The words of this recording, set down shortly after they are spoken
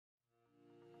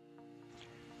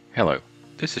Hello,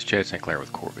 this is Chad St. Clair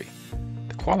with Corby.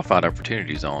 The Qualified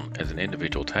Opportunity Zone as an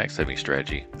individual tax saving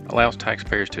strategy allows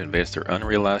taxpayers to invest their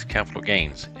unrealized capital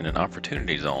gains in an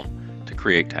opportunity zone to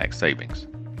create tax savings.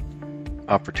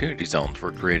 Opportunity zones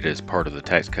were created as part of the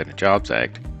Tax Cut and Jobs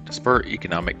Act to spur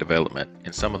economic development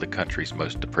in some of the country's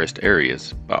most depressed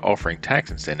areas by offering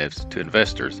tax incentives to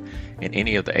investors in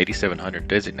any of the 8,700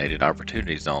 designated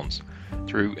opportunity zones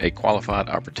through a Qualified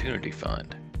Opportunity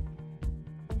Fund.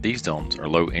 These zones are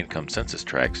low-income census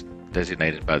tracts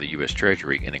designated by the U.S.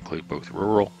 Treasury and include both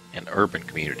rural and urban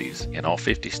communities in all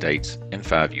 50 states and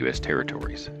 5 U.S.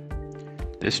 territories.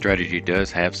 This strategy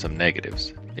does have some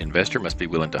negatives. The investor must be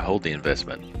willing to hold the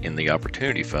investment in the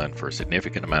Opportunity Fund for a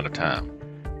significant amount of time.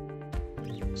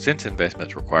 Since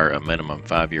investments require a minimum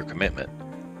 5-year commitment,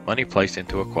 money placed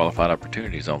into a Qualified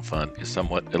Opportunity Zone fund is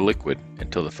somewhat illiquid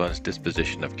until the fund's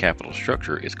disposition of capital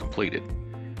structure is completed.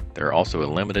 There are also a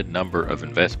limited number of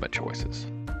investment choices.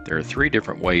 There are 3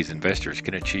 different ways investors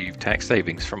can achieve tax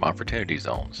savings from opportunity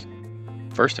zones.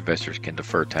 First, investors can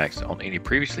defer tax on any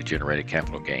previously generated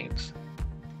capital gains.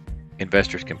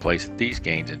 Investors can place these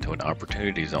gains into an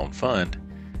opportunity zone fund,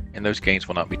 and those gains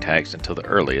will not be taxed until the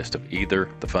earliest of either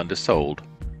the fund is sold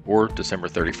or December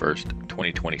 31st,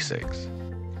 2026.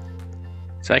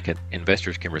 Second,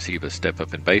 investors can receive a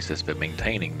step-up in basis by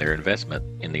maintaining their investment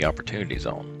in the opportunity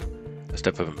zone. A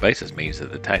step-up in basis means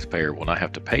that the taxpayer will not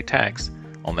have to pay tax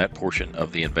on that portion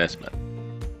of the investment.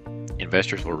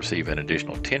 Investors will receive an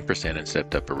additional 10% in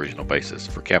stepped-up original basis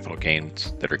for capital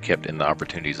gains that are kept in the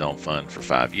Opportunity Zone Fund for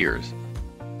 5 years.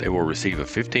 They will receive a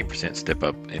 15%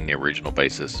 step-up in the original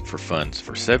basis for funds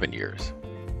for 7 years.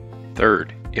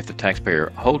 Third, if the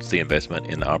taxpayer holds the investment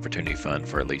in the Opportunity Fund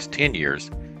for at least 10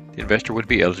 years, the investor would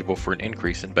be eligible for an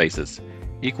increase in basis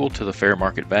equal to the fair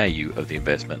market value of the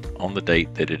investment on the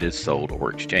date that it is sold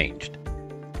or exchanged.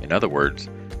 In other words,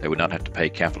 they would not have to pay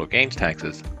capital gains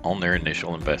taxes on their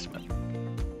initial investment.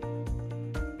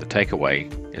 The takeaway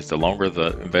is the longer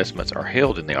the investments are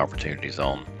held in the Opportunity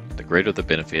Zone, the greater the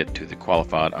benefit to the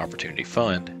Qualified Opportunity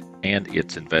Fund and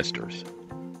its investors.